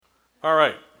All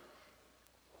right.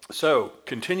 So,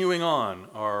 continuing on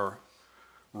our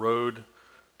road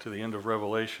to the end of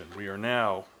Revelation, we are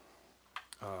now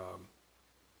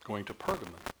going to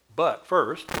Pergamum. But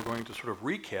first, we're going to sort of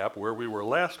recap where we were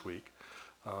last week,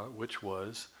 which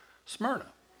was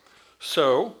Smyrna.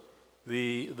 So,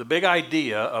 the big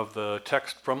idea of the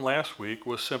text from last week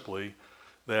was simply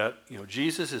that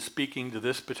Jesus is speaking to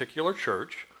this particular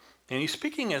church, and he's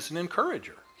speaking as an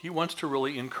encourager. He wants to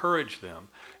really encourage them,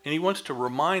 and he wants to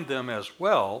remind them as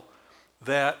well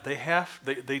that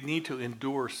they need to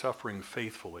endure suffering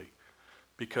faithfully,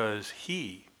 because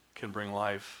he can bring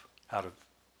life out of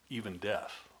even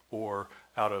death or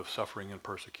out of suffering and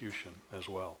persecution as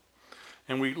well.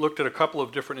 And we looked at a couple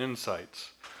of different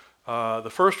insights. The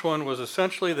first one was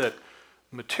essentially that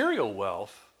material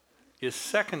wealth is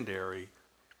secondary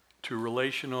to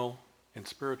relational and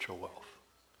spiritual wealth.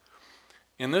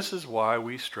 And this is why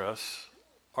we stress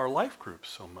our life groups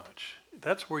so much.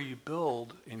 That's where you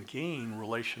build and gain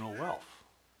relational wealth.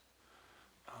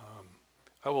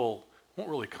 I won't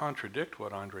really contradict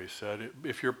what Andre said.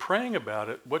 If you're praying about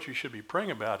it, what you should be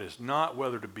praying about is not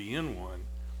whether to be in one,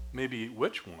 maybe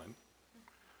which one,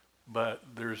 but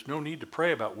there's no need to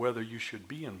pray about whether you should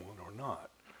be in one or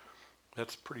not.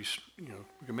 That's pretty, we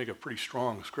can make a pretty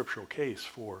strong scriptural case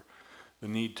for the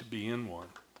need to be in one.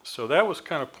 So that was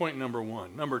kind of point number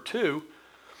one. Number two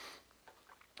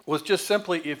was just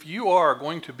simply, if you are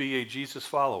going to be a Jesus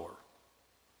follower,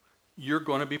 you're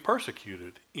going to be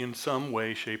persecuted in some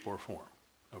way, shape, or form.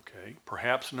 Okay?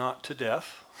 Perhaps not to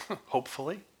death,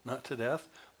 hopefully not to death,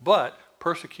 but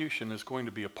persecution is going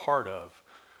to be a part of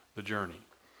the journey.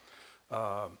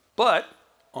 But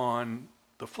on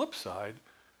the flip side,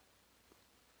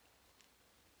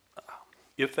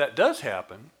 if that does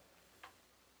happen,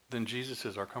 then Jesus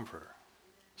is our comforter.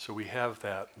 So we have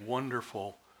that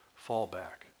wonderful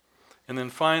fallback. And then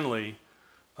finally,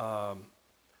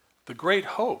 the great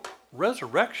hope,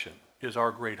 resurrection is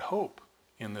our great hope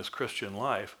in this Christian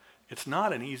life. It's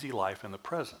not an easy life in the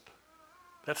present.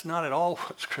 That's not at all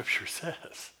what Scripture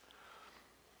says,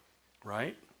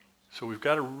 right? So we've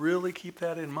got to really keep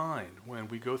that in mind when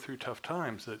we go through tough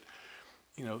times, that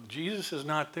Jesus is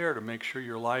not there to make sure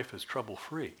your life is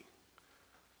trouble-free.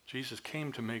 Jesus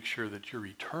came to make sure that your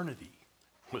eternity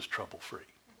was trouble-free,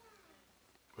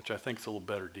 which I think is a little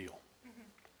better deal.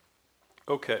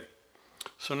 Okay,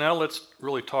 so now let's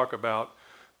really talk about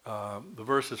the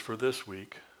verses for this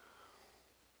week.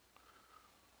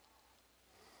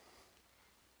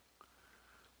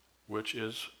 Which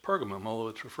is Pergamum, although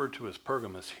it's referred to as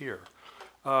Pergamus here.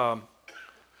 About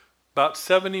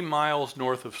 70 miles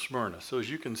north of Smyrna. So as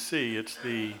you can see, it's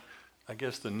the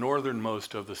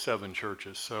northernmost of the seven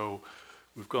churches. So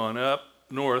we've gone up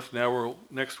north. Now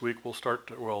next week we'll start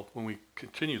to, when we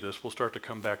continue this, we'll start to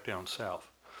come back down south.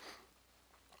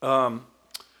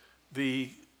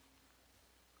 The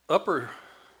upper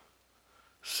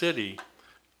city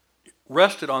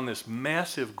rested on this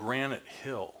massive granite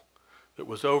hill that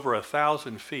was over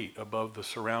 1,000 feet above the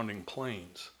surrounding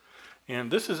plains. And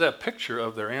this is a picture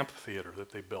of their amphitheater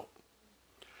that they built.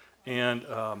 And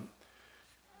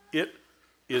it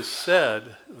is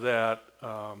said that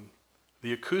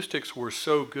the acoustics were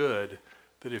so good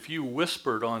that if you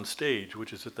whispered on stage,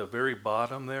 which is at the very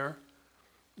bottom there,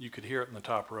 you could hear it in the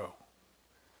top row.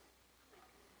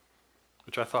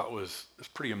 Which I thought was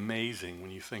pretty amazing when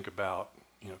you think about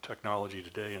technology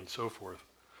today and so forth.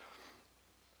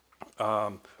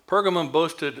 Pergamum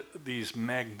boasted these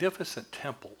magnificent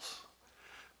temples,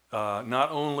 not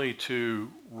only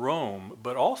to Rome,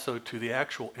 but also to the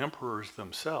actual emperors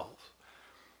themselves.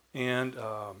 And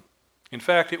in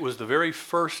fact, it was the very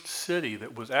first city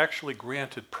that was actually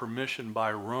granted permission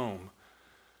by Rome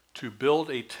to build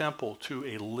a temple to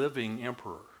a living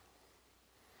emperor.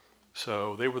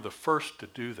 So they were the first to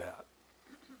do that.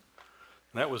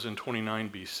 And that was in 29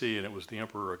 BC, and it was the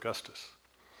Emperor Augustus.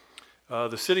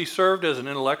 The city served as an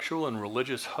intellectual and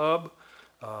religious hub.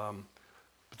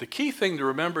 But the key thing to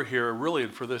remember here, really,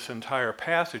 for this entire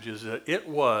passage, is that it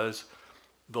was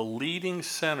the leading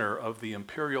center of the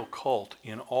imperial cult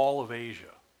in all of Asia.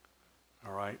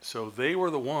 All right, so they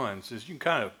were the ones, as you can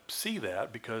kind of see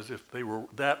that, because if they were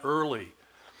that early,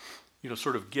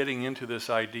 sort of getting into this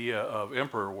idea of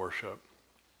emperor worship,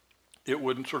 it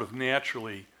wouldn't sort of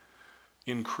naturally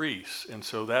increase. And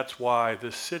so that's why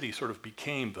this city sort of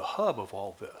became the hub of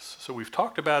all this. So we've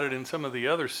talked about it in some of the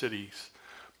other cities,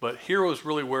 but here was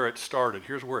really where it started.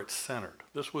 Here's where it centered.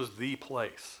 This was the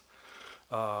place.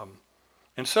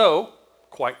 And so,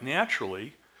 quite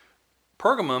naturally,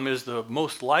 Pergamum is the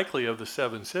most likely of the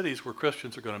seven cities where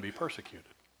Christians are going to be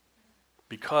persecuted,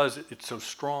 because it's so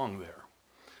strong there.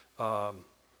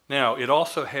 Now, it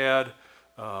also had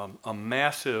a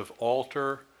massive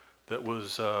altar that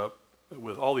was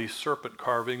with all these serpent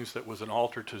carvings that was an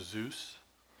altar to Zeus,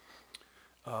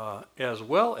 as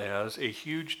well as a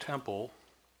huge temple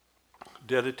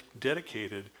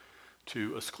dedicated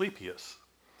to Asclepius.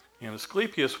 And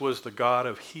Asclepius was the god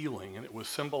of healing, and it was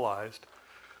symbolized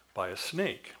by a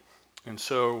snake. And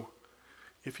so,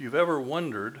 if you've ever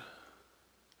wondered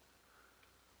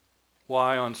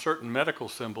why on certain medical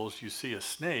symbols you see a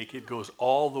snake, it goes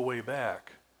all the way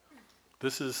back.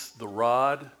 This is the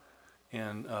rod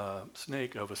and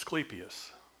snake of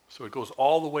Asclepius. So it goes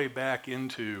all the way back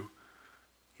into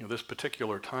this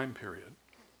particular time period.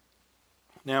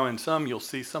 Now in some you'll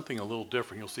see something a little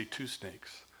different. You'll see two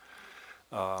snakes,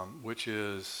 which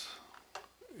is,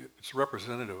 it's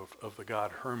representative of the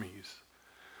god Hermes.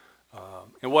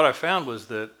 And what I found was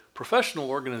that professional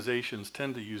organizations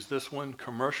tend to use this one,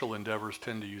 commercial endeavors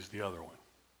tend to use the other one.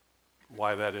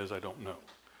 Why that is, I don't know.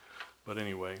 But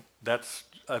anyway,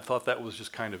 I thought that was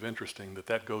just kind of interesting,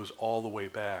 that goes all the way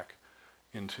back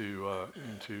into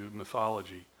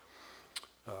mythology.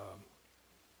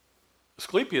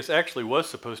 Asclepius actually was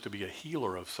supposed to be a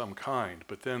healer of some kind,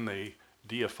 but then they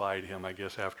deified him, I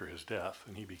guess, after his death,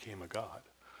 and he became a god.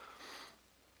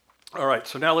 All right,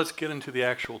 so now let's get into the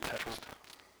actual text.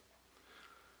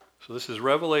 So this is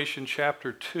Revelation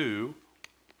chapter 2,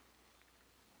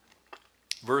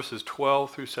 verses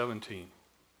 12 through 17.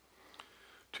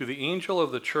 To the angel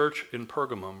of the church in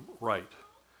Pergamum write,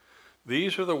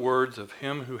 "These are the words of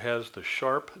him who has the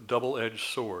sharp, double-edged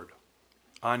sword.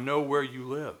 I know where you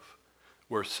live,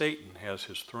 where Satan has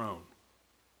his throne.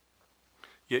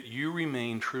 Yet you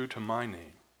remain true to my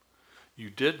name. You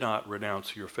did not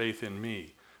renounce your faith in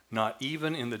me, not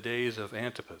even in the days of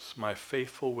Antipas, my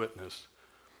faithful witness,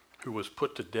 who was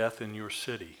put to death in your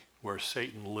city, where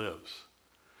Satan lives.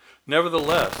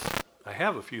 Nevertheless, I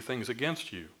have a few things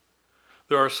against you.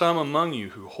 There are some among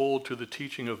you who hold to the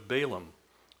teaching of Balaam,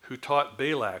 who taught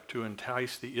Balak to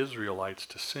entice the Israelites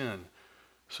to sin,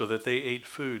 so that they ate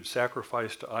food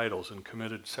sacrificed to idols and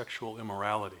committed sexual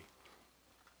immorality.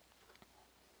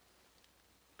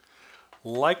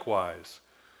 Likewise,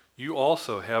 you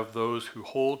also have those who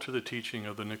hold to the teaching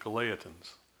of the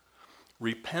Nicolaitans.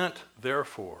 Repent,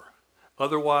 therefore,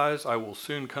 otherwise I will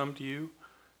soon come to you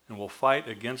and will fight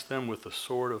against them with the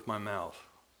sword of my mouth.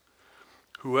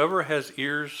 Whoever has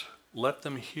ears, let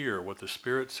them hear what the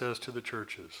Spirit says to the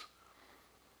churches.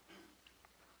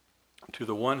 To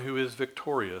the one who is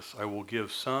victorious, I will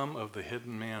give some of the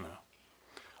hidden manna.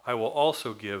 I will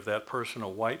also give that person a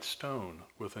white stone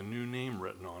with a new name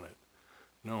written on it,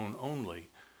 known only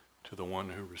to the one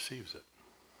who receives it."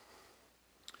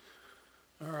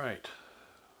 All right,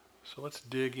 so let's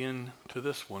dig into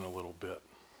this one a little bit.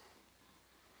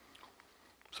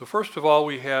 So first of all,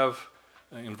 we have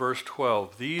in verse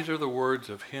 12, "These are the words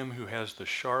of him who has the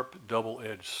sharp,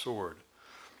 double-edged sword."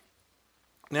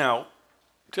 Now,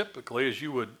 typically, as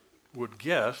you would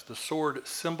guess, the sword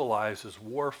symbolizes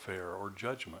warfare or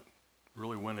judgment,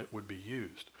 really when it would be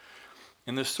used.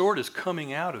 And this sword is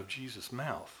coming out of Jesus'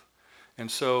 mouth.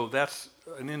 And so that's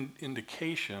an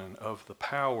indication of the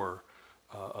power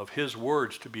of his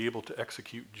words to be able to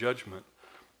execute judgment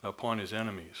upon his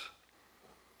enemies.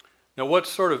 Now what's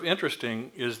sort of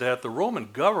interesting is that the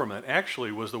Roman government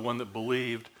actually was the one that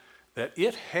believed that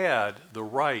it had the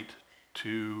right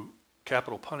to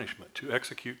capital punishment, to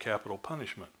execute capital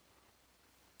punishment.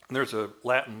 And there's a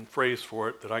Latin phrase for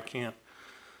it that I can't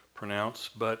pronounce,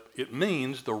 but it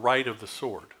means the right of the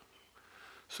sword.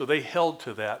 So they held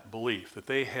to that belief, that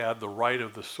they had the right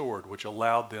of the sword, which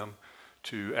allowed them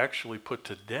to actually put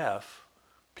to death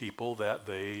people that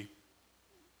they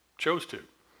chose to.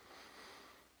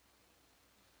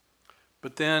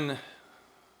 But then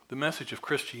the message of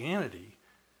Christianity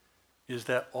is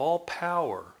that all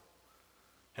power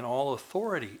and all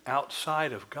authority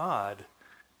outside of God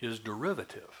is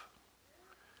derivative.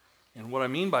 And what I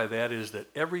mean by that is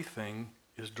that everything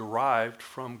is derived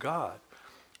from God.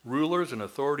 Rulers and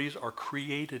authorities are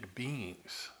created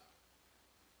beings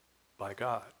by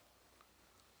God.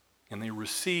 And they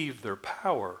receive their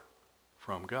power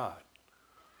from God.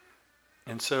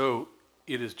 And so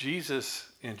it is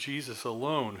Jesus and Jesus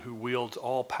alone who wields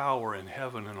all power in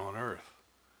heaven and on earth.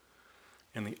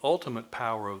 And the ultimate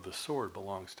power of the sword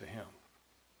belongs to him.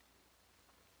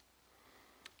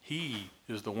 He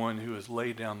is the one who has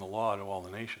laid down the law to all the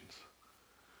nations.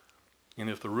 And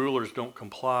if the rulers don't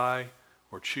comply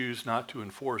or choose not to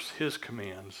enforce his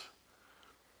commands,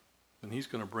 then he's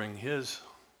going to bring his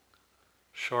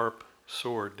sharp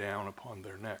sword down upon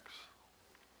their necks.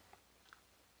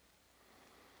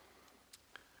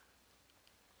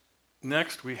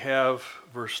 Next, we have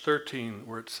verse 13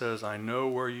 where it says, I know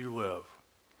where you live,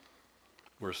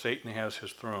 where Satan has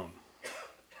his throne.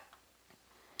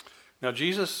 Now,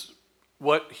 Jesus,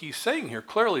 what he's saying here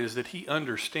clearly is that he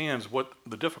understands what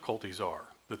the difficulties are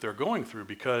that they're going through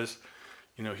because,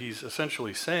 he's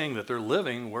essentially saying that they're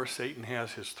living where Satan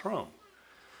has his throne.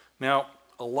 Now,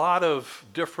 a lot of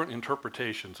different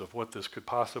interpretations of what this could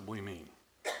possibly mean.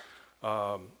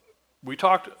 We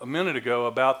talked a minute ago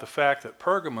about the fact that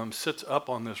Pergamum sits up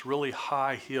on this really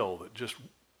high hill that just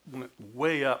went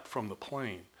way up from the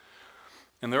plain.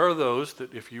 And there are those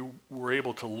that, if you were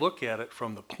able to look at it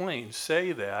from the plain,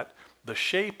 say that the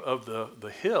shape of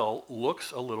the hill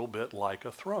looks a little bit like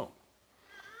a throne.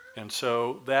 And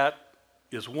so that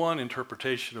is one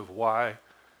interpretation of why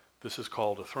this is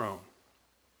called a throne.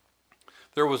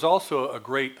 There was also a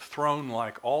great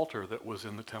throne-like altar that was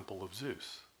in the temple of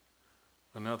Zeus.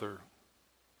 Another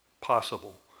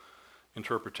possible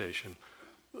interpretation.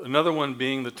 Another one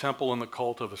being the temple and the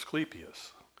cult of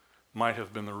Asclepius might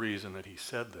have been the reason that he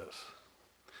said this.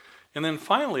 And then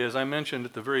finally, as I mentioned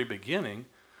at the very beginning,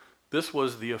 this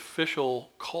was the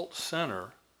official cult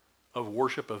center of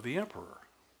worship of the emperor.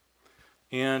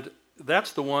 And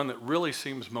that's the one that really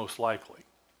seems most likely.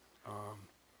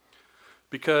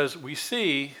 Because we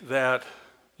see that,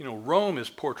 Rome is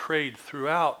portrayed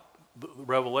throughout the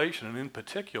Revelation, and in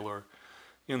particular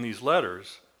in these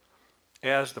letters,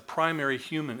 as the primary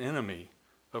human enemy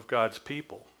of God's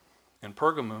people. And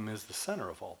Pergamum is the center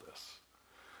of all this,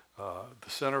 the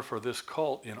center for this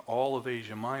cult in all of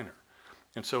Asia Minor.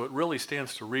 And so it really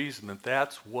stands to reason that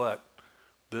that's what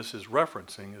this is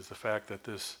referencing, is the fact that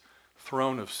this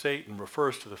throne of Satan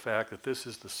refers to the fact that this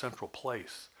is the central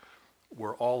place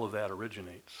where all of that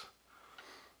originates.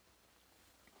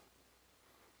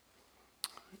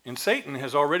 And Satan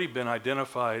has already been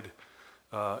identified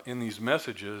in these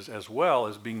messages as well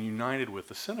as being united with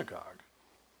the synagogue,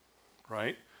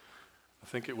 right? I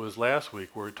think it was last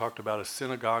week where we talked about a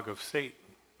synagogue of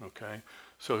Satan, okay?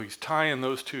 So he's tying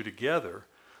those two together.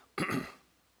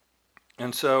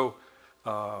 And so,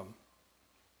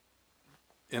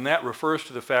 and that refers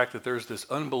to the fact that there's this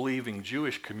unbelieving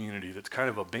Jewish community that's kind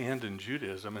of abandoned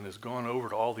Judaism and has gone over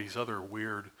to all these other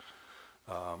weird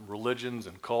religions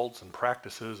and cults and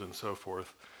practices and so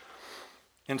forth.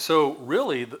 And so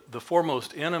really the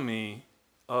foremost enemy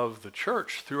of the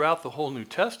church throughout the whole New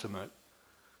Testament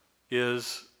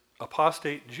is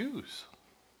apostate Jews.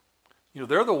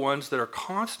 They're the ones that are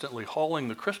constantly hauling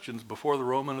the Christians before the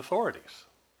Roman authorities,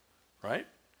 right?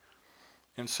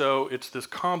 And so it's this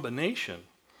combination,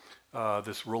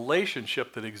 this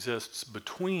relationship that exists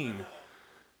between,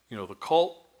 the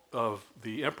cult of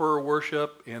the emperor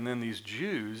worship and then these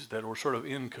Jews that were sort of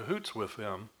in cahoots with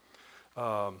them.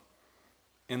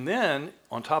 And then,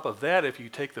 on top of that, if you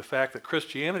take the fact that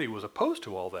Christianity was opposed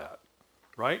to all that,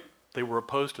 right? They were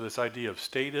opposed to this idea of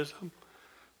statism.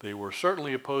 They were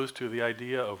certainly opposed to the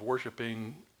idea of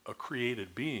worshiping a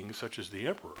created being such as the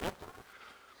emperor.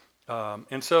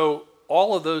 And so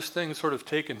all of those things sort of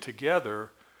taken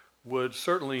together would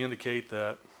certainly indicate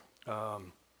that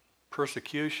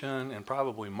persecution and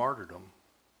probably martyrdom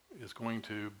is going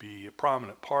to be a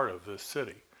prominent part of this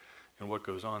city and what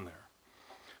goes on there.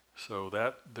 So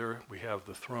that there we have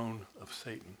the throne of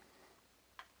Satan.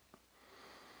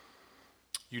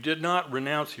 You did not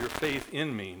renounce your faith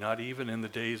in me, not even in the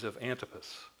days of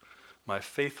Antipas, my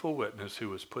faithful witness who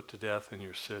was put to death in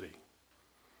your city.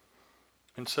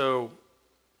 And so,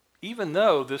 even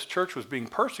though this church was being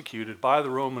persecuted by the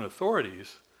Roman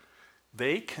authorities,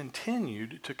 they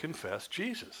continued to confess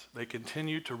Jesus. They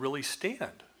continued to really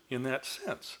stand in that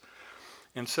sense.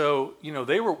 And so,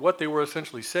 what they were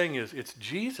essentially saying is it's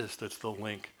Jesus that's the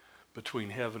link between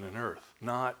heaven and earth,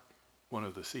 not one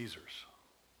of the Caesars.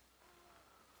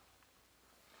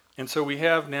 And so we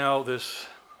have now this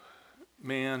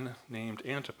man named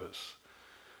Antipas.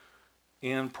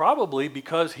 And probably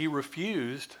because he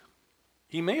refused,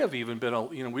 he may have even been,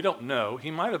 we don't know, he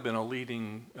might have been a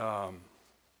leading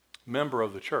member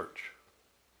of the church.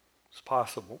 It's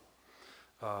possible.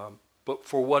 But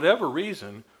for whatever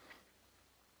reason,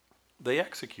 they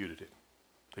executed him.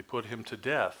 They put him to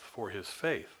death for his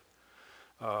faith.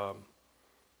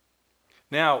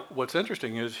 Now, what's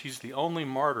interesting is he's the only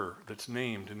martyr that's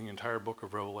named in the entire book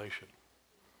of Revelation.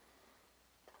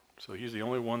 So he's the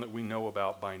only one that we know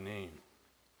about by name.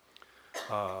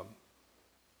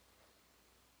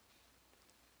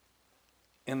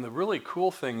 And the really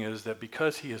cool thing is that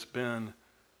because he has been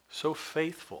so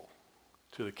faithful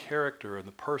to the character and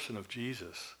the person of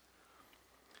Jesus,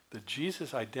 that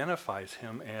Jesus identifies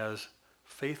him as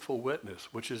faithful witness,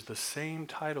 which is the same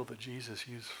title that Jesus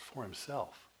used for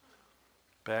himself.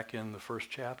 back in the first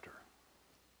chapter.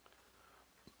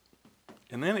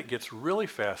 And then it gets really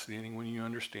fascinating when you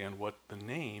understand what the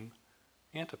name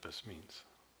Antipas means.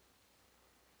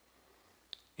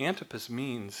 Antipas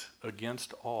means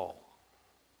against all.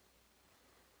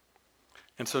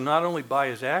 And so not only by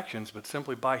his actions, but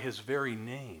simply by his very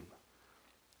name,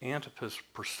 Antipas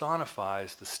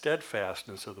personifies the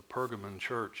steadfastness of the Pergamon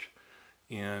church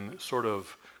in sort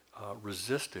of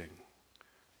resisting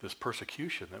this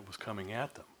persecution that was coming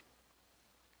at them.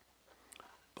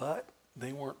 But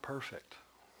they weren't perfect.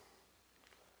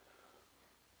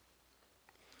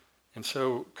 And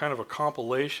so kind of a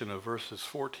compilation of verses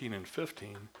 14 and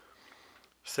 15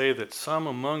 say that some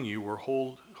among you were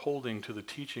holding to the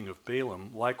teaching of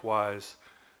Balaam, likewise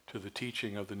to the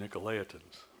teaching of the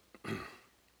Nicolaitans.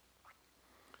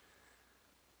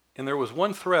 And there was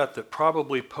one threat that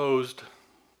probably posed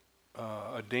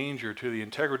a danger to the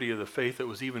integrity of the faith that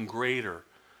was even greater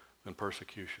than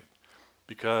persecution.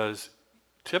 Because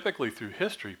typically through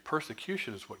history,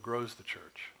 persecution is what grows the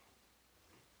church,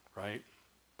 right?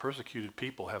 Persecuted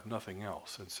people have nothing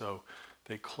else, and so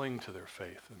they cling to their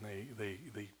faith, and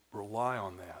they rely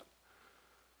on that.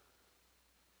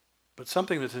 But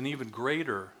something that's an even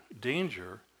greater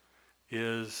danger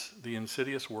is the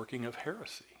insidious working of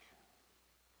heresy.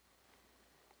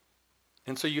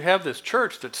 And so you have this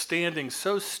church that's standing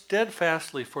so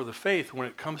steadfastly for the faith when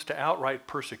it comes to outright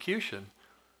persecution,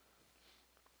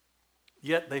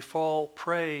 yet they fall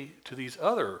prey to these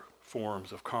other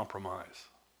forms of compromise.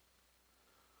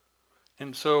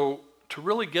 And so to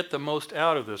really get the most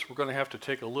out of this, we're going to have to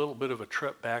take a little bit of a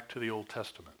trip back to the Old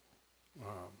Testament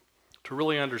to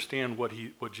really understand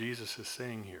what Jesus is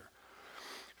saying here.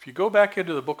 If you go back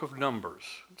into the book of Numbers,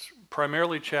 it's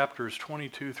primarily chapters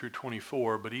 22 through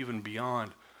 24, but even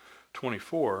beyond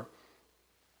 24,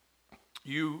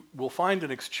 you will find an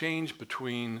exchange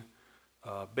between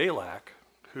Balak,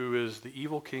 who is the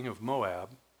evil king of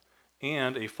Moab,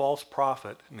 and a false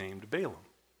prophet named Balaam.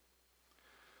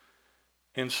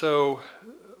 And so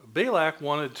Balak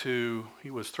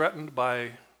he was threatened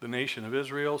by the nation of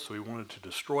Israel, so he wanted to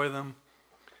destroy them,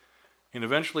 and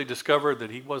eventually discovered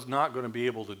that he was not going to be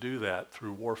able to do that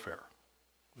through warfare.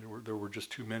 There were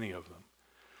just too many of them.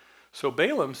 So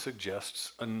Balaam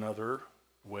suggests another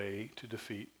way to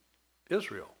defeat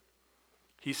Israel.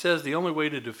 He says the only way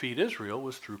to defeat Israel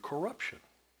was through corruption.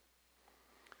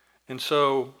 And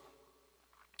so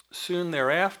soon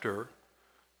thereafter,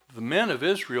 the men of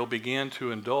Israel began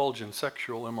to indulge in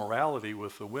sexual immorality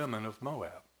with the women of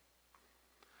Moab.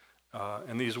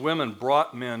 And these women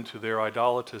brought men to their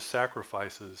idolatrous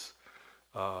sacrifices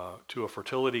to a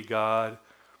fertility god,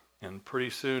 and pretty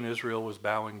soon Israel was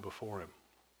bowing before him,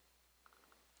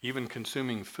 even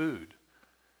consuming food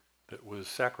that was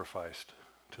sacrificed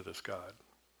to this god.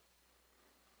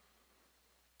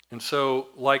 And so,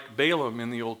 like Balaam in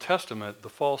the Old Testament, the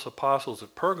false apostles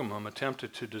at Pergamum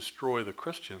attempted to destroy the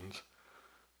Christians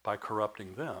by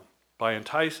corrupting them, by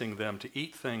enticing them to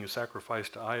eat things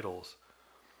sacrificed to idols,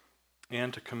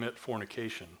 and to commit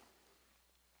fornication.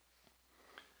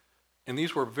 And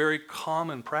these were very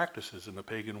common practices in the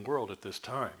pagan world at this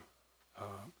time.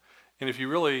 And if you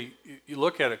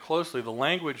look at it closely, the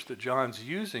language that John's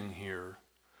using here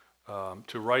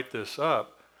to write this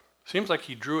up seems like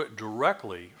he drew it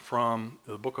directly from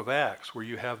the book of Acts, where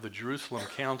you have the Jerusalem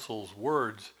Council's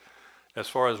words as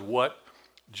far as what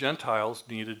Gentiles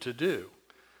needed to do.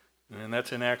 And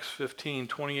that's in Acts 15,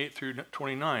 28 through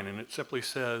 29, and it simply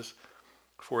says,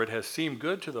 "For it has seemed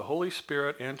good to the Holy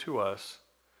Spirit and to us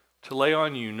to lay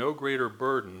on you no greater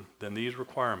burden than these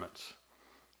requirements,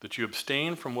 that you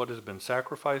abstain from what has been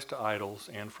sacrificed to idols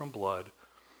and from blood,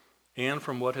 and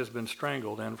from what has been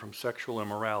strangled and from sexual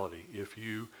immorality. If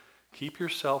you keep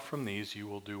yourself from these, you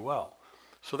will do well."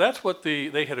 So that's what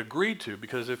they had agreed to,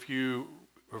 because if you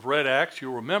have read Acts,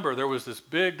 you'll remember there was this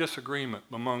big disagreement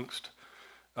amongst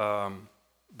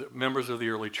the members of the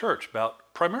early church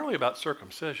primarily about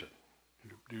circumcision.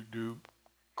 Do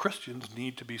Christians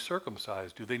need to be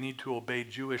circumcised? Do they need to obey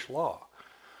Jewish law?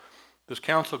 This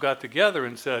council got together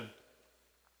and said,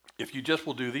 if you just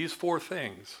will do these 4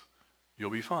 things, you'll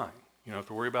be fine. You don't have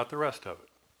to worry about the rest of it.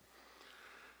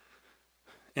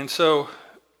 And so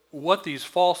what these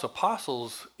false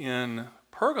apostles in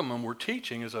Pergamum were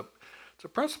teaching is it's a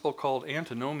principle called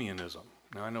antinomianism.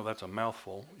 Now I know that's a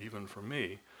mouthful, even for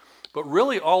me, but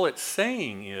really all it's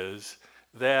saying is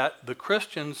that the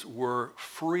Christians were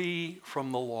free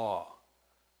from the law,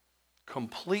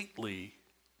 completely,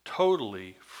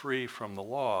 totally free from the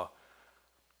law,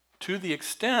 to the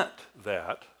extent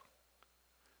that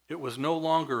it was no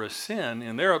longer a sin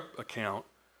in their account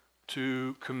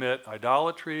to commit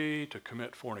idolatry, to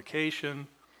commit fornication.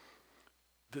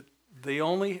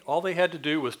 All they had to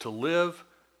do was to live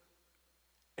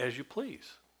as you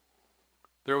please.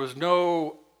 There was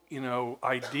no,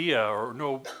 idea or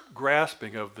no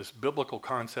grasping of this biblical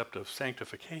concept of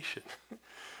sanctification.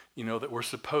 That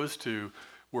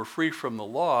we're free from the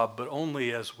law, but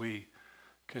only as we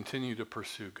continue to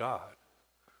pursue God.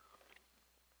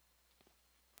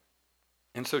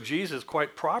 And so Jesus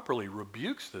quite properly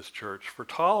rebukes this church for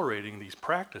tolerating these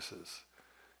practices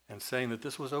and saying that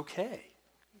this was okay,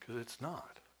 because it's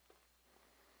not.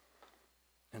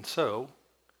 And so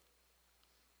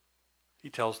he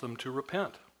tells them to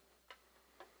repent,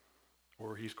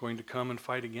 or he's going to come and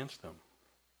fight against them.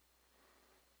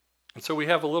 And so we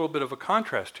have a little bit of a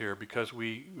contrast here, because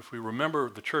if we remember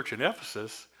the church in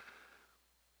Ephesus,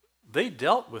 they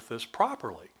dealt with this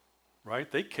properly,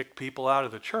 right? They kicked people out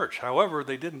of the church. However,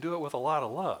 they didn't do it with a lot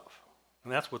of love.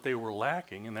 And that's what they were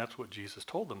lacking, and that's what Jesus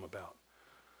told them about.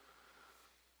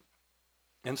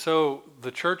 And so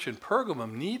the church in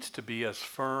Pergamum needs to be as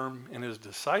firm and as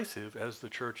decisive as the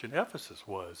church in Ephesus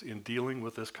was in dealing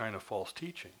with this kind of false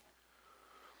teaching.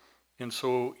 And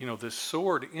so, this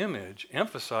sword image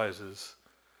emphasizes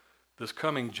this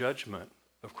coming judgment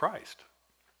of Christ.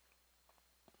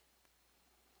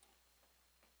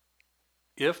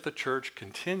 If the church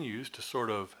continues to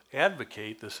sort of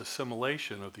advocate this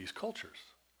assimilation of these cultures,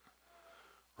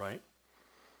 right?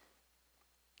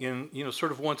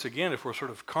 Sort of once again, if we're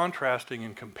sort of contrasting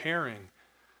and comparing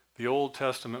the Old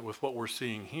Testament with what we're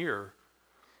seeing here,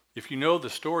 if you know the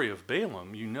story of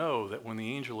Balaam, you know that when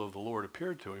the angel of the Lord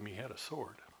appeared to him, he had a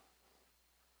sword.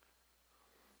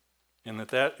 And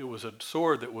that it was a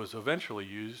sword that was eventually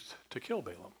used to kill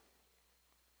Balaam.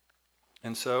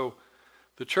 And so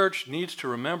the church needs to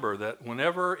remember that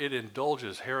whenever it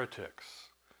indulges heretics,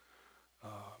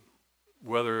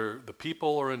 whether the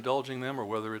people are indulging them or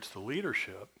whether it's the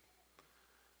leadership,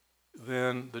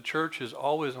 then the church is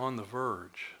always on the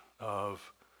verge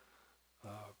of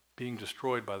being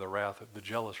destroyed by the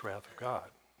jealous wrath of God.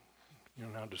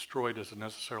 Now destroyed doesn't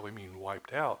necessarily mean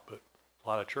wiped out, but a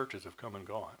lot of churches have come and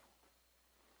gone.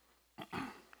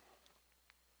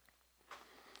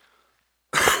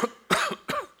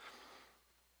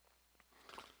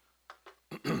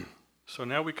 So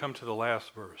now we come to the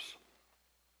last verse.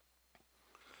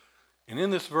 And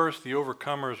in this verse, the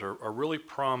overcomers are really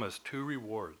promised two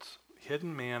rewards: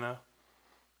 hidden manna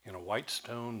and a white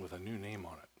stone with a new name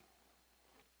on it.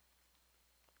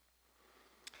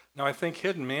 Now, I think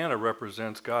hidden manna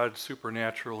represents God's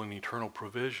supernatural and eternal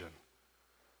provision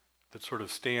that sort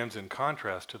of stands in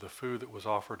contrast to the food that was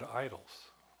offered to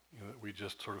idols, that we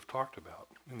just sort of talked about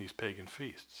in these pagan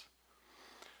feasts.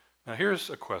 Now, here's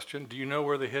a question. Do you know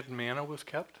where the hidden manna was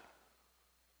kept?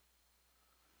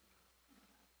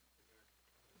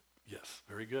 Yes,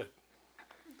 very good.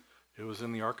 It was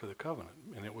in the Ark of the Covenant,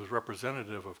 and it was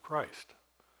representative of Christ.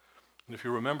 And if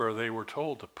you remember, they were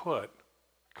told to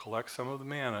collect some of the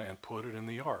manna and put it in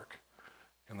the ark,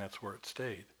 and that's where it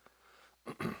stayed.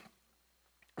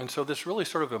 And so this really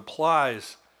sort of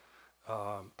implies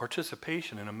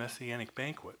participation in a messianic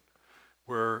banquet,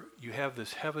 where you have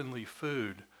this heavenly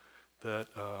food that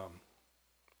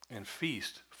and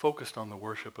feast focused on the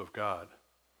worship of God.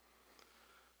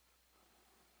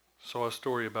 Saw a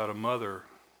story about a mother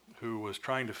who was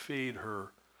trying to feed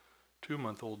her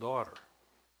 2-month-old daughter.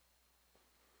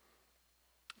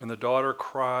 And the daughter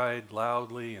cried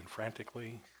loudly and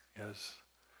frantically, as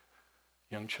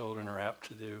young children are apt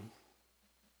to do,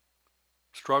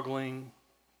 struggling,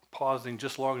 pausing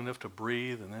just long enough to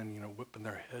breathe, and then, whipping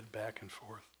their head back and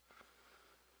forth.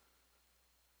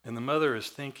 And the mother is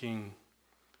thinking,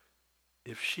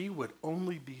 if she would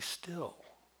only be still,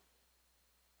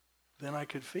 then I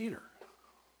could feed her.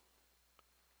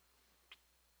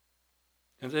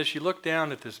 And as she looked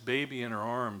down at this baby in her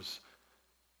arms,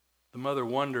 the mother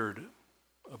wondered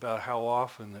about how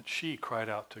often that she cried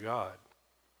out to God,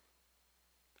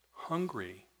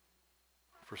 hungry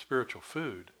for spiritual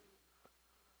food,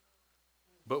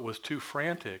 but was too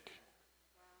frantic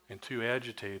and too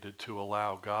agitated to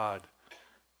allow God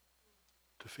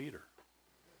to feed her.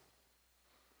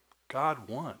 God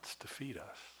wants to feed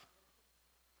us.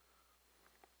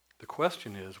 The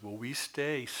question is, will we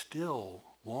stay still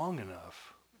long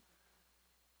enough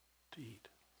to eat?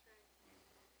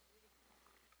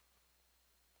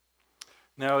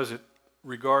 Now, as it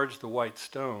regards the white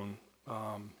stone,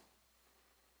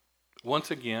 once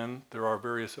again, there are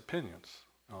various opinions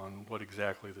on what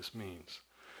exactly this means.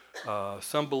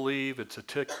 Some believe it's a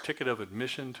ticket of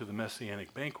admission to the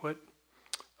Messianic banquet.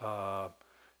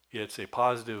 It's a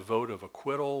positive vote of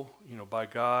acquittal, by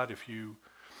God if you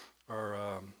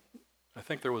I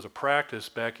think there was a practice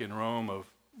back in Rome of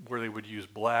where they would use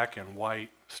black and white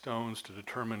stones to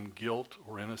determine guilt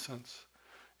or innocence,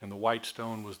 and the white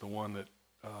stone was the one that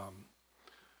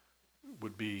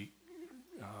would be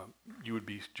you would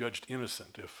be judged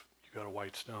innocent if you got a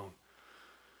white stone.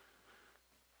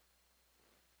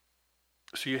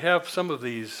 So you have some of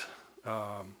these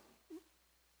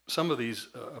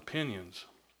opinions.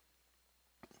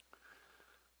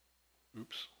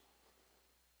 Oops.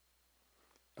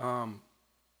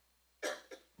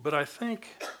 But I think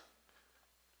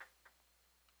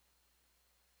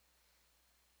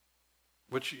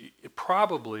it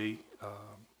probably,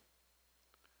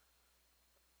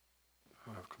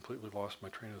 I've completely lost my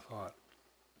train of thought.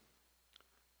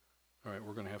 All right,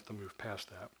 we're going to have to move past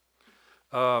that.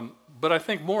 But I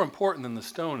think more important than the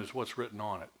stone is what's written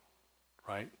on it,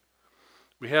 right?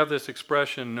 We have this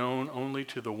expression, known only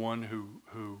to the one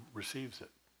who receives it.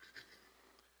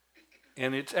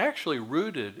 And it's actually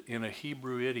rooted in a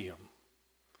Hebrew idiom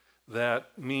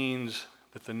that means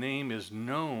that the name is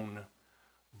known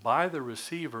by the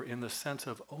receiver in the sense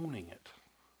of owning it.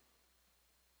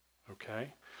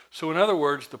 Okay? So in other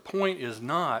words, the point is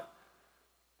not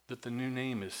that the new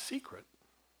name is secret,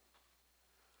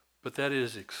 but that it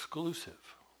is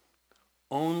exclusive.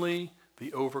 Only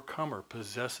the overcomer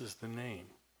possesses the name.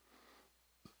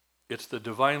 It's the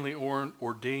divinely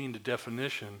ordained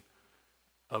definition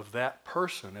of that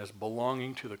person as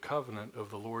belonging to the covenant of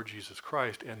the Lord Jesus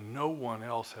Christ, and no one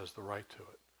else has the right to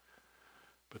it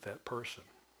but that person.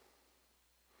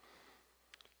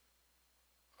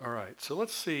 All right, so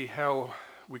let's see how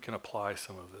we can apply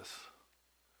some of this.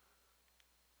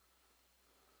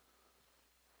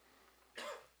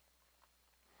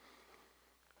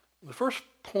 The first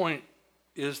point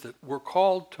is that we're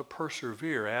called to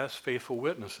persevere as faithful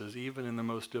witnesses, even in the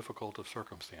most difficult of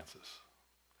circumstances.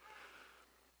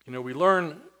 You know, we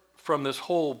learn from this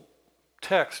whole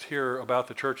text here about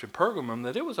the church in Pergamum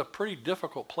that it was a pretty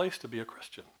difficult place to be a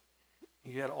Christian.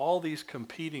 You had all these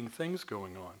competing things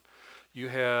going on. You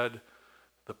had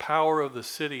the power of the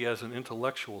city as an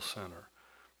intellectual center.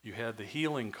 You had the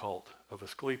healing cult of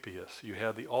Asclepius. You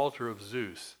had the altar of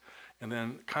Zeus. And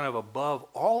then kind of above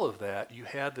all of that, you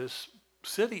had this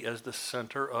city as the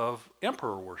center of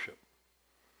emperor worship.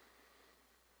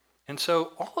 And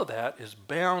so all of that is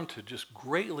bound to just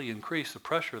greatly increase the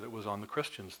pressure that was on the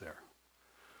Christians there.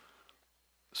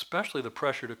 Especially the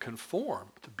pressure to conform,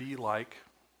 to be like,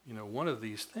 one of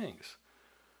these things.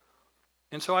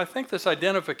 And so I think this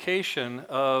identification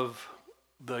of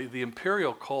the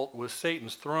imperial cult with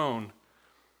Satan's throne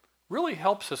really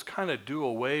helps us kind of do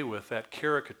away with that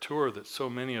caricature that so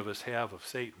many of us have of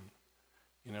Satan,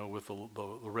 with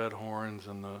the red horns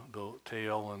and the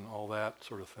tail and all that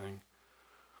sort of thing,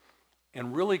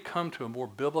 and really come to a more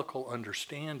biblical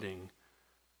understanding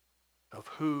of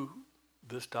who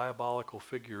this diabolical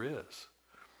figure is,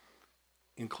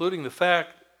 including the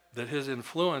fact that his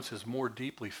influence is more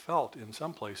deeply felt in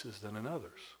some places than in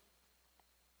others.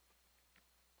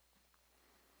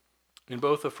 In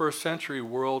both the first century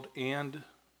world and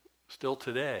still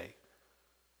today,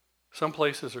 some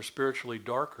places are spiritually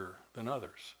darker than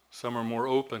others. Some are more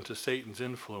open to Satan's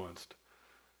influence,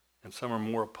 and some are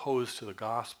more opposed to the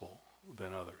gospel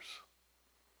than others.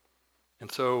 And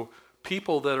so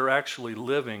people that are actually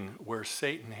living where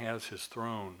Satan has his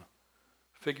throne,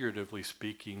 figuratively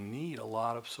speaking, need a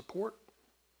lot of support,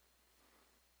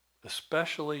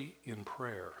 especially in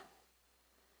prayer,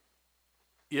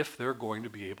 if they're going to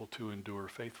be able to endure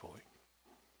faithfully.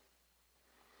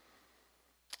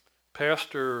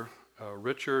 Pastor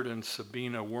Richard and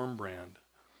Sabina Wurmbrand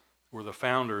were the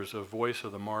founders of Voice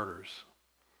of the Martyrs,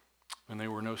 and they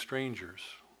were no strangers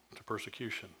to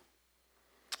persecution.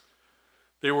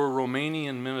 They were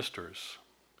Romanian ministers,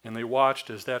 and they watched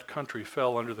as that country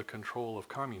fell under the control of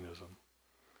communism,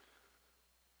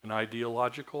 an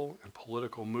ideological and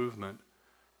political movement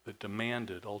that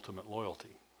demanded ultimate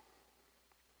loyalty.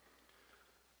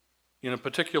 In a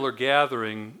particular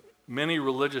gathering, many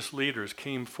religious leaders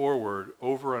came forward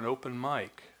over an open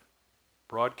mic,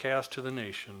 broadcast to the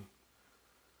nation,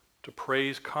 to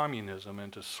praise communism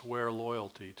and to swear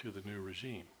loyalty to the new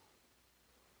regime.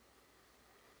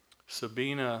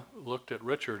 Sabina looked at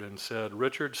Richard and said,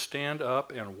 "Richard, stand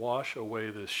up and wash away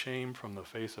this shame from the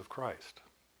face of Christ."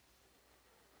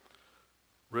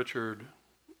 Richard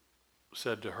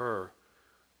said to her,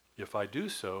 "If I do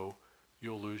so,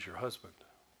 you'll lose your husband."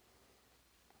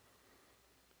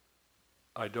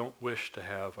 "I don't wish to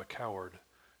have a coward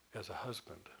as a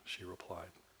husband," she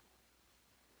replied.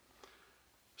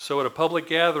 So at a public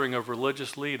gathering of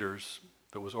religious leaders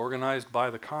that was organized by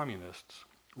the communists,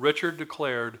 Richard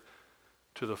declared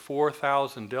to the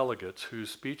 4,000 delegates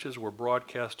whose speeches were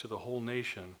broadcast to the whole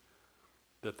nation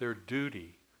that their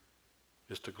duty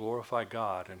is to glorify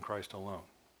God and Christ alone.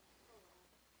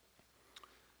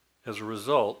 As a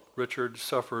result, Richard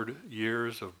suffered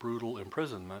years of brutal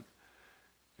imprisonment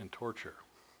and torture.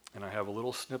 And I have a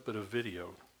little snippet of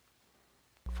video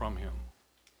from him.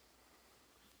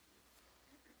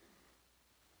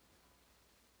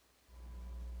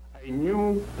 I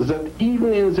knew that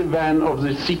even in the van of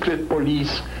the secret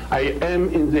police, I am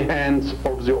in the hands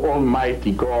of the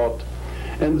Almighty God,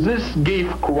 and this gave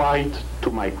quiet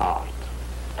to my heart.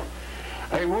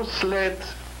 I was led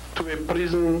to a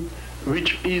prison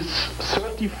which is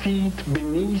 30 feet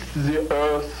beneath the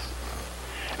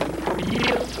earth, and for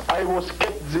years I was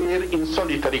kept there in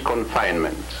solitary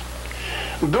confinement.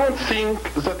 Don't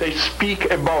think that I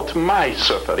speak about my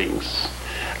sufferings.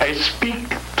 I speak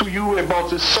to you about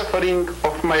the suffering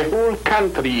of my whole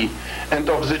country and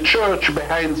of the church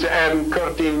behind the Iron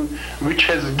Curtain, which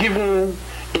has given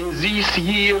in these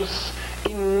years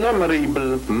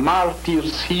innumerable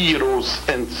martyrs, heroes,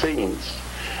 and saints.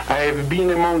 I have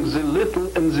been among the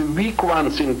little and the weak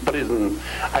ones in prison.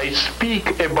 I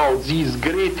speak about these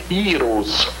great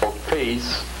heroes of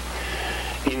faith.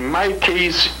 In my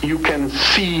case, you can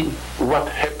see what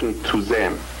happened to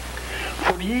them.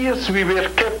 For years we were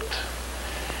kept,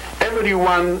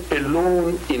 everyone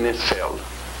alone in a cell.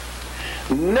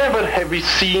 Never have we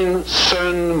seen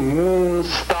sun, moon,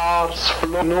 stars,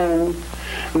 snow.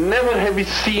 Never have we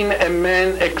seen a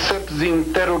man except the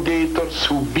interrogators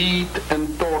who beat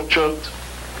and tortured.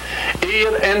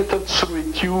 Air entered through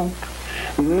a tube.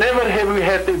 Never have we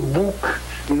had a book,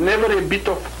 never a bit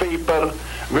of paper.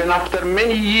 When after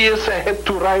many years I had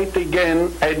to write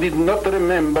again, I did not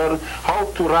remember how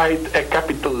to write a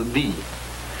capital D.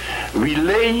 We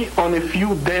lay on a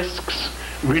few desks.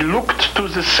 We looked to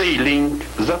the ceiling.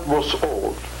 That was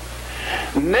all.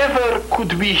 Never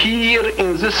could we hear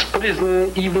in this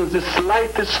prison even the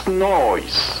slightest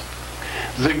noise.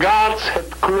 The guards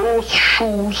had closed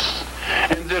shoes,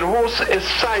 and there was a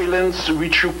silence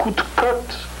which you could cut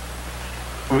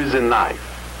with a knife.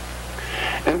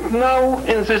 And now,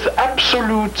 in this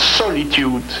absolute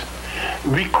solitude,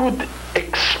 we could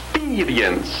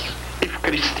experience if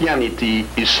Christianity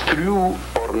is true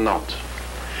or not.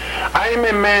 I am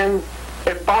a man,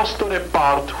 a pastor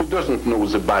apart, who doesn't know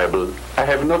the Bible. I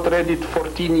have not read it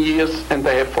 14 years and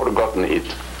I have forgotten it.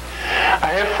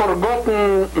 I have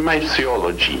forgotten my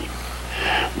theology,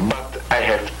 but I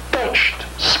have touched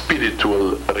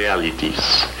spiritual realities.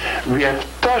 We have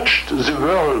touched the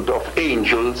world of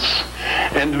angels,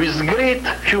 and with great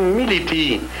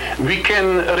humility we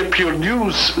can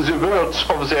reproduce the words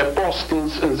of the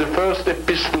apostles in the first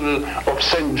epistle of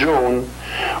St. John.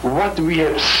 What we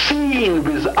have seen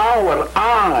with our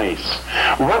eyes,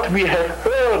 what we have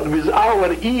heard with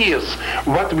our ears,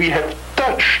 what we have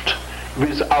touched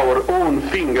with our own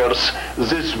fingers,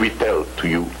 this we tell to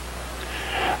you.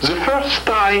 The first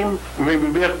time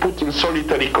when we were put in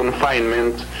solitary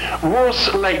confinement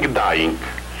was like dying.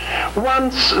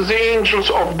 Once the angels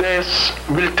of death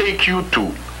will take you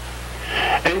too,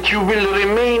 and you will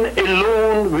remain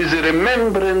alone with the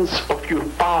remembrance of your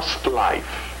past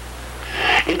life.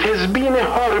 It has been a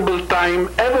horrible time.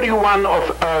 Every one of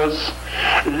us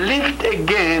lived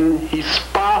again his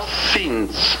past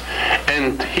sins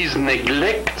and his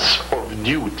neglects of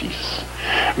duties.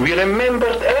 We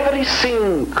remembered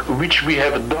everything which we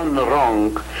have done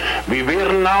wrong. We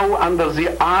were now under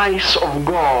the eyes of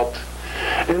God,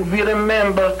 and we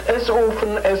remembered as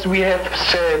often as we have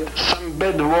said some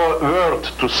bad word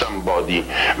to somebody.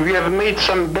 We have made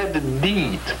some bad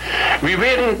deed. We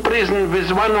were in prison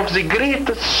with one of the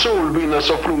greatest soul winners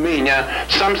of Romania,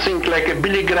 something like a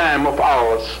Billy Graham of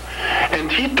ours.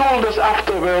 And he told us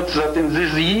afterwards that in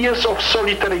these years of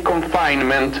solitary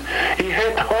confinement, he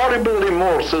had horrible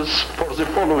remorses for the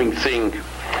following thing.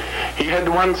 He had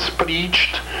once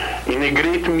preached in a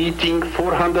great meeting,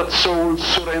 400 souls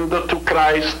surrendered to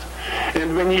Christ,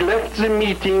 and when he left the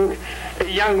meeting, a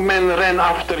young man ran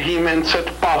after him and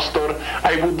said, "Pastor,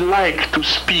 I would like to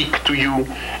speak to you."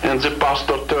 And the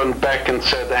pastor turned back and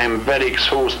said, "I am very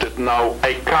exhausted now,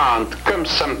 I can't,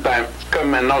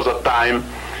 come another time."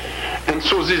 And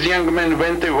so this young man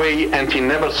went away and he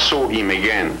never saw him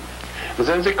again.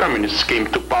 Then the communists came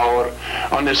to power.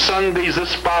 On a Sunday,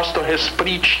 this pastor has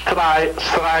preached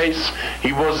thrice.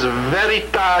 He was very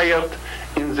tired.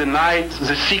 In the night,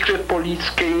 the secret police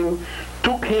came,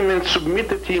 took him and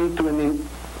submitted him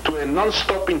to a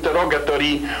non-stop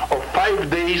interrogatory of 5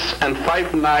 days and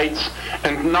 5 nights.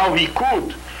 And now he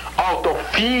could, out of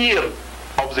fear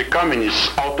of the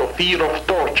communists out of fear of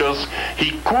tortures.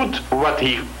 He could what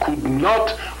he could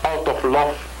not out of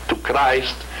love to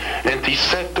Christ. And he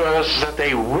said to us that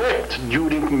I wept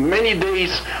during many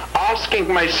days,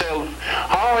 asking myself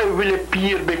how I will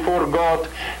appear before God,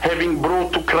 having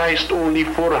brought to Christ only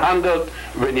 400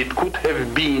 when it could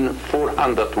have been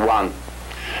 401.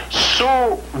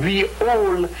 So we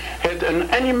all had an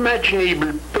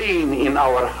unimaginable pain in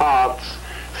our hearts,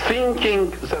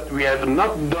 thinking that we have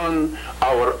not done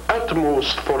our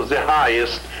utmost for the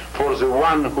highest, for the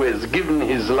one who has given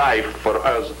his life for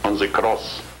us on the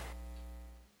cross.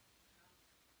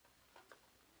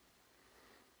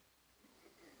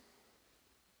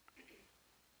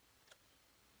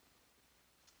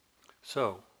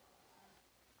 So,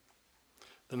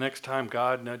 the next time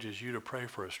God nudges you to pray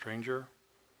for a stranger,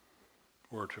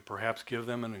 or to perhaps give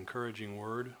them an encouraging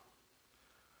word,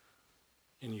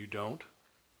 and you don't,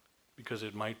 because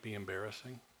it might be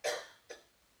embarrassing,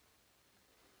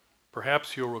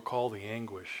 perhaps you'll recall the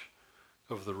anguish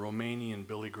of the Romanian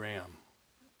Billy Graham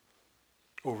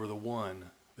over the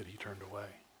one that he turned away.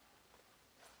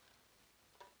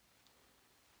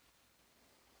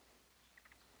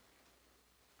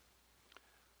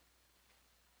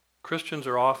 Christians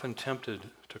are often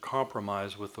tempted to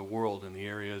compromise with the world in the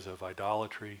areas of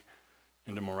idolatry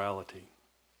and immorality.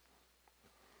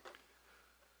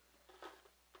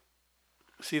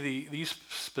 See, these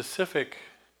specific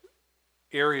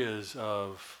areas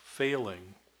of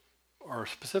failing are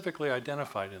specifically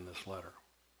identified in this letter.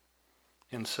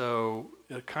 And so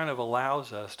it kind of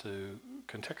allows us to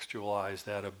contextualize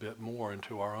that a bit more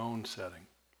into our own setting.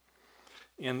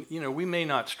 And, we may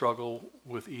not struggle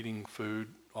with eating food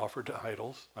offered to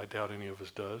idols. I doubt any of us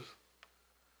does.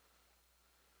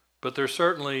 But there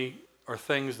certainly are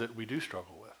things that we do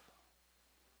struggle with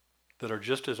that are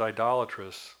just as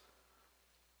idolatrous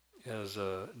as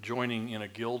joining in a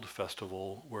guild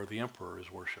festival where the emperor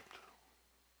is worshipped.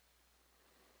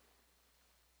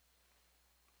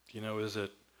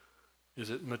 Is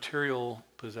it material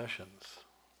possessions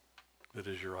that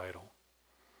is your idol?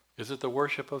 Is it the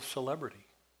worship of celebrity?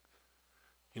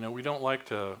 We don't like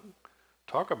to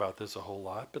talk about this a whole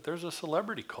lot, but there's a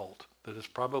celebrity cult that is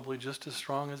probably just as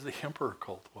strong as the emperor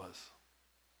cult was.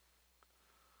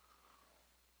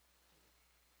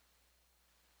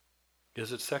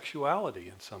 Is it sexuality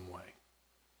in some way?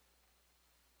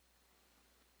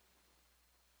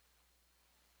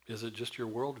 Is it just your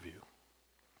worldview?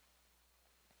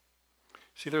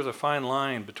 See, there's a fine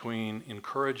line between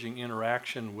encouraging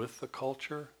interaction with the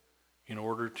culture in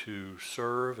order to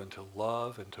serve and to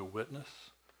love and to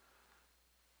witness,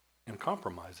 and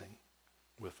compromising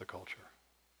with the culture.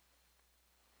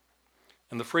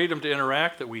 And the freedom to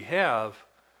interact that we have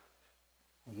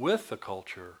with the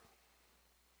culture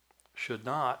should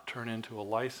not turn into a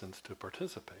license to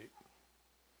participate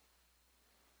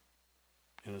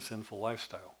in a sinful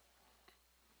lifestyle.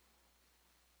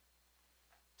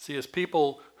 See, as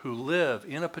people who live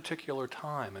in a particular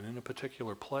time and in a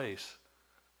particular place,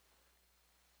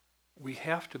 we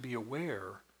have to be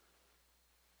aware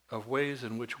of ways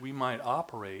in which we might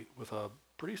operate with a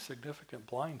pretty significant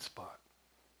blind spot.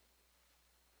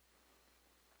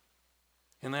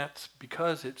 And that's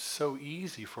because it's so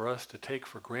easy for us to take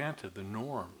for granted the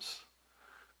norms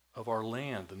of our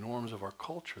land, the norms of our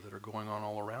culture that are going on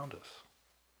all around us.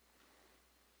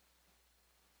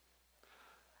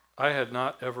 I had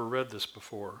not ever read this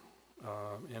before,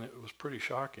 and it was pretty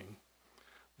shocking.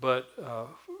 But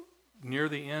near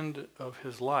the end of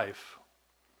his life,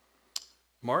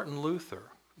 Martin Luther,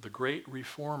 the great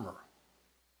reformer,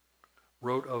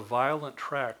 wrote a violent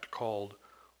tract called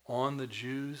On the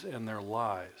Jews and Their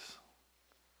Lies,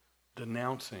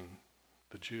 denouncing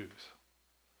the Jews.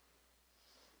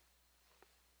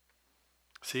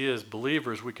 See, as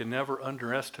believers, we can never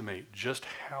underestimate just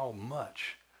how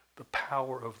much the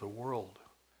power of the world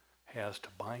has to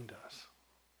bind us.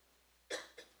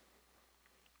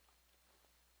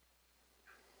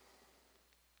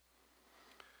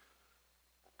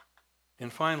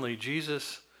 And finally,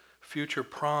 Jesus' future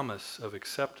promise of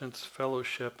acceptance,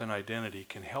 fellowship, and identity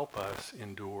can help us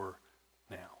endure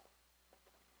now.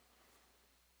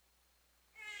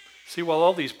 See, while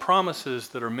all these promises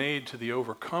that are made to the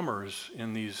overcomers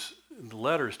in these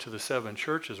letters to the 7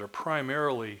 churches are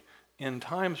primarily end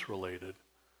times related,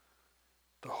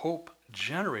 the hope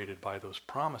generated by those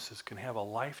promises can have a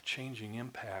life-changing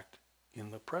impact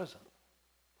in the present.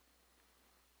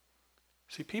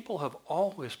 See, people have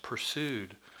always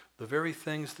pursued the very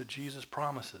things that Jesus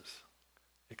promises: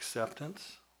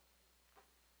 acceptance,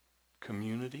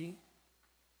 community,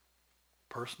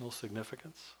 personal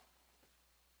significance.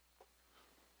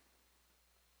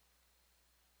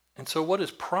 And so what is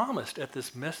promised at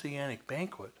this messianic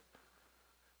banquet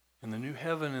in the new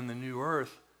heaven and the new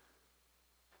earth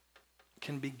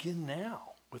can begin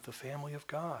now with the family of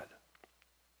God,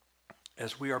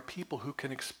 as we are people who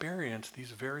can experience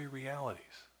these very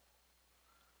realities.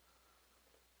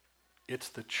 It's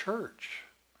the church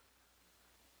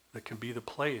that can be the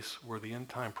place where the end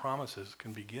time promises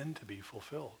can begin to be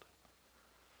fulfilled.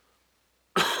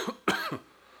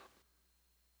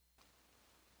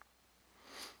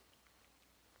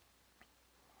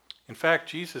 In fact,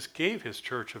 Jesus gave his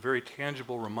church a very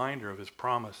tangible reminder of his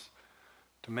promise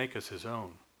to make us his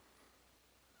own.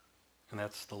 And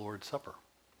that's the Lord's Supper.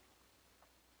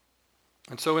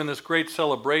 And so in this great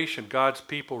celebration, God's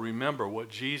people remember what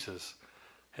Jesus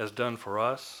has done for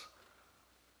us,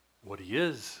 what he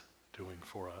is doing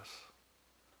for us,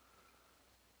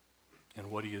 and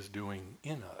what he is doing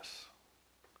in us,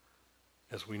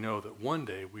 as we know that one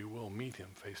day we will meet him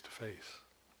face to face.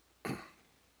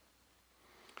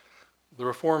 The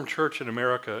Reformed Church in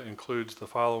America includes the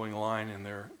following line in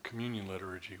their communion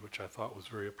liturgy, which I thought was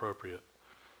very appropriate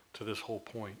to this whole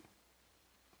point.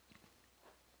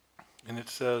 And it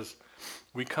says,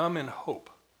 "We come in hope,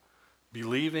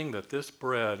 believing that this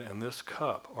bread and this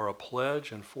cup are a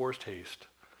pledge and foretaste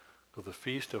of the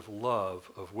feast of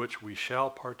love of which we shall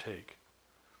partake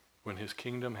when his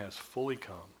kingdom has fully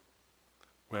come,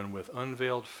 when with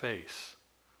unveiled face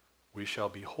we shall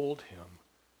behold him,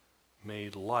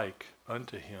 made like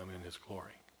unto him in his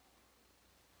glory."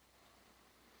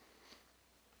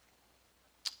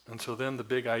 And so then the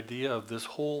big idea of this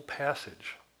whole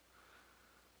passage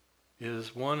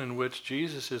is one in which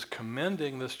Jesus is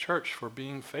commending this church for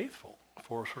being faithful,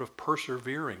 for sort of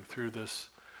persevering through this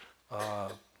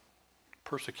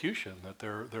persecution that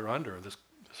they're under, this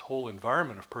whole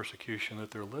environment of persecution that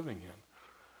they're living in.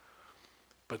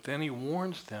 But then he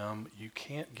warns them, you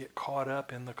can't get caught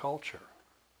up in the culture.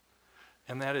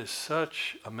 And that is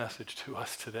such a message to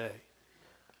us today.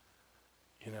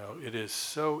 You know, it is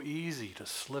so easy to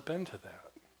slip into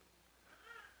that.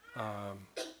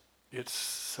 It's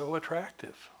so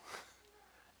attractive.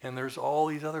 And there's all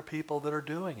these other people that are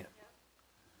doing it.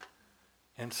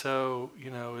 And so, you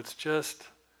know, it's just,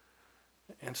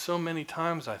 and so many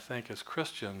times I think as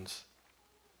Christians,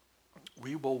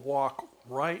 we will walk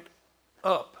right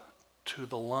up to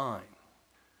the line.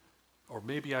 Or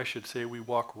maybe I should say we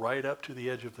walk right up to the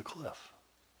edge of the cliff,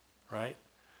 right?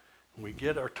 And we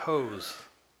get our toes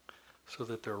so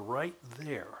that they're right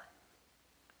there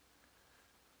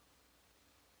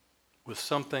with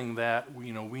something that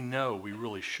we know we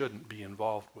really shouldn't be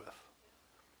involved with.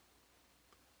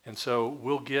 And so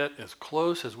we'll get as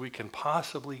close as we can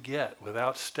possibly get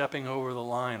without stepping over the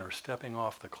line or stepping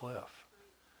off the cliff.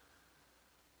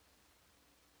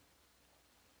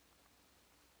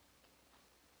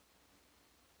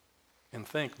 And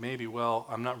think maybe, well,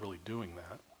 I'm not really doing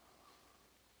that.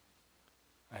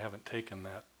 I haven't taken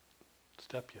that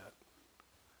step yet.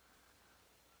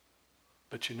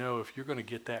 But you know, if you're going to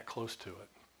get that close to it,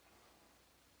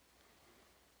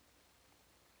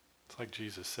 it's like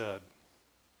Jesus said,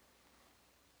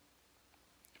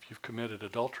 if you've committed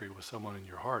adultery with someone in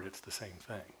your heart, it's the same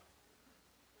thing.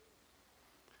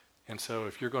 And so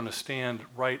if you're going to stand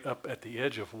right up at the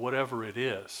edge of whatever it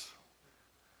is,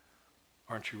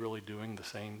 aren't you really doing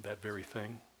that very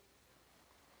thing?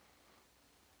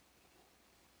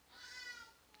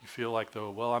 You feel like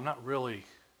though, well,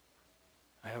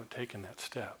 I haven't taken that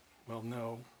step. Well,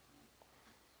 no.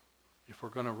 If we're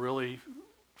going to really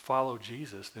follow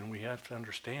Jesus, then we have to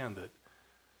understand that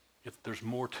there's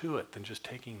more to it than just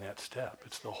taking that step.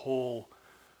 It's that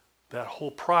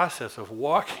whole process of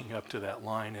walking up to that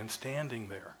line and standing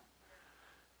there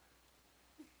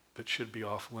that should be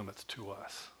off limits to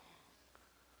us.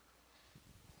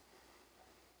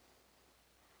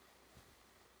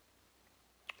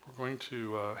 We're going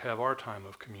to have our time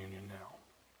of communion now.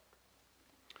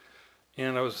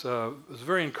 And I was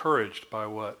very encouraged by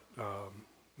what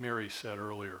Mary said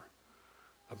earlier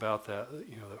about that,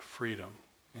 the freedom.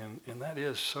 And that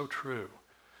is so true.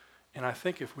 And I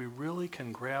think if we really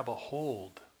can grab a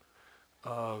hold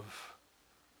of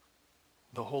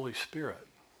the Holy Spirit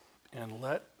and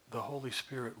let the Holy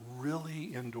Spirit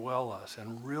really indwell us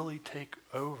and really take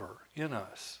over in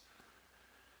us,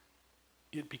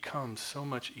 it becomes so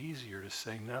much easier to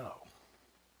say no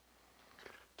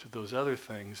to those other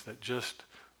things that just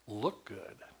look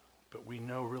good, but we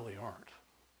know really aren't.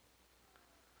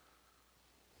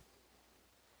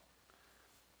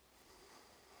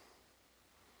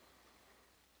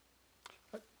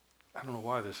 I don't know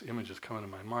why this image is coming to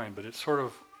my mind, but it's sort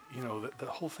of, the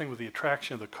whole thing with the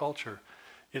attraction of the culture.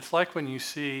 It's like when you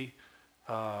see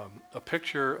a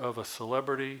picture of a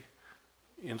celebrity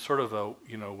in sort of a,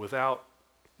 without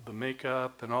the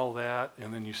makeup and all that,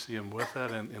 and then you see them with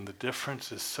it, and the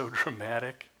difference is so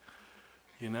dramatic,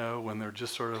 when they're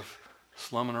just sort of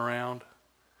slumming around,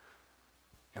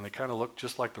 and they kind of look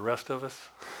just like the rest of us.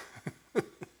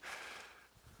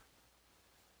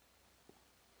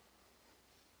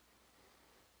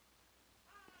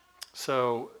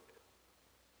 So,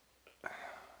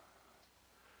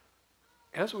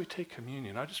 as we take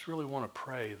communion, I just really want to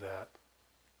pray that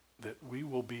we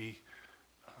will be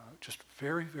just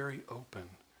very, very open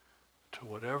to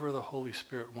whatever the Holy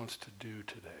Spirit wants to do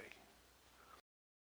today.